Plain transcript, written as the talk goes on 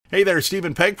Hey there, Steve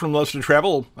and Peg from Luvs to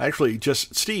Travel. Actually,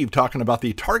 just Steve talking about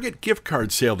the Target gift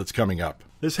card sale that's coming up.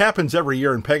 This happens every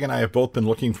year, and Peg and I have both been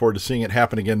looking forward to seeing it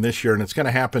happen again this year, and it's going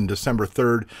to happen December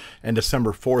 3rd and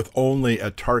December 4th only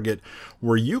at Target,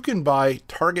 where you can buy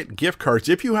Target gift cards.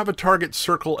 If you have a Target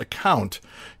Circle account,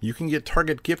 you can get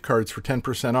Target gift cards for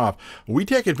 10% off. We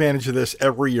take advantage of this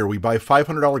every year. We buy a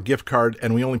 $500 gift card,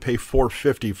 and we only pay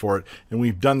 $450 for it, and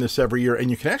we've done this every year, and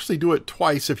you can actually do it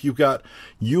twice if you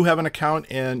have an account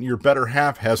and your better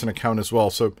half has an account as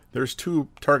well. So there's two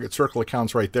Target Circle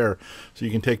accounts right there, so you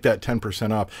can take that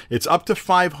 10% off. It's up to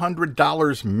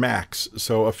 $500 max,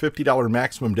 so a $50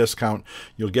 maximum discount.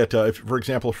 You'll get, if, for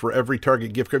example, for every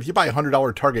Target gift card, if you buy a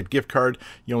 $100 Target gift card,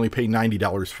 you only pay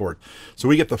 $90 for it. So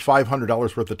we get the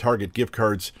 $500 worth of Target gift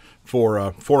cards for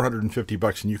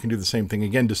 $450, and you can do the same thing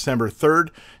again December 3rd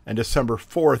and December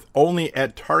 4th only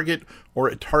at Target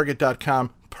or at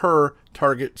Target.com per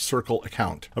Target Circle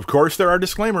account. Of course, there are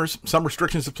disclaimers. Some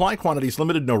restrictions apply. Quantities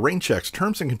limited. No rain checks.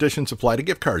 Terms and conditions apply to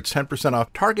gift cards. 10%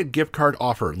 off Target gift card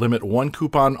offer. Limit 1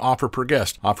 coupon offer per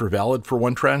guest. Offer valid for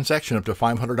 1 transaction up to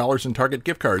 $500 in Target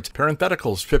gift cards.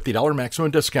 Parentheticals, $50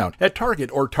 maximum discount at Target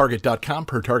or Target.com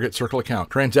per Target Circle account.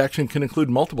 Transaction can include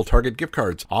multiple Target gift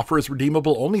cards. Offer is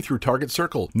redeemable only through Target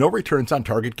Circle. No returns on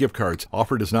Target gift cards.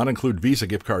 Offer does not include Visa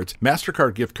gift cards,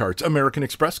 MasterCard gift cards, American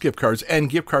Express gift cards, and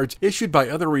gift cards issued by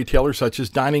other retailers such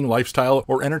as dining, lifestyle,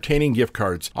 or entertaining gift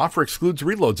cards. Offer excludes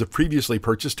reloads of previously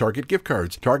purchased Target gift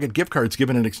cards. Target gift cards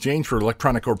given in exchange for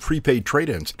electronic or prepaid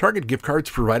trade-ins. Target gift cards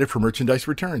provided for merchandise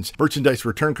returns. Merchandise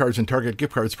return cards and Target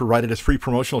gift cards provided as free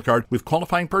promotional card with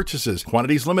qualifying purchases.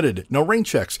 Quantities limited. No rain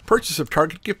checks. Purchase of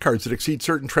Target gift cards that exceed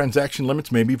certain transaction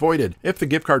limits may be voided. If the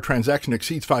gift card transaction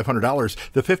exceeds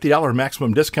 $500, the $50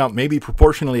 maximum discount may be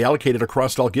proportionally allocated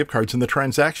across all gift cards in the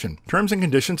transaction. Terms and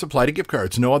conditions apply to gift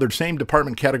cards. No other same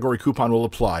department category coupon will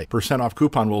apply. Percent off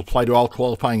coupon will apply to all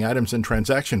qualifying items in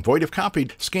transaction. Void if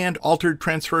copied, scanned, altered,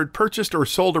 transferred, purchased, or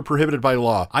sold or prohibited by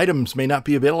law. Items may not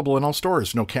be available in all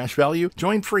stores. No cash value.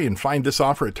 Join free and find this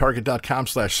offer at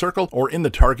Target.com/circle or in the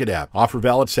Target app. Offer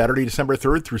valid Saturday, December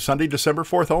 3rd through Sunday, December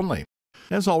 4th only.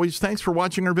 As always, thanks for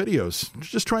watching our videos.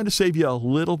 Just trying to save you a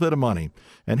little bit of money,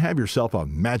 and have yourself a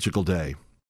magical day.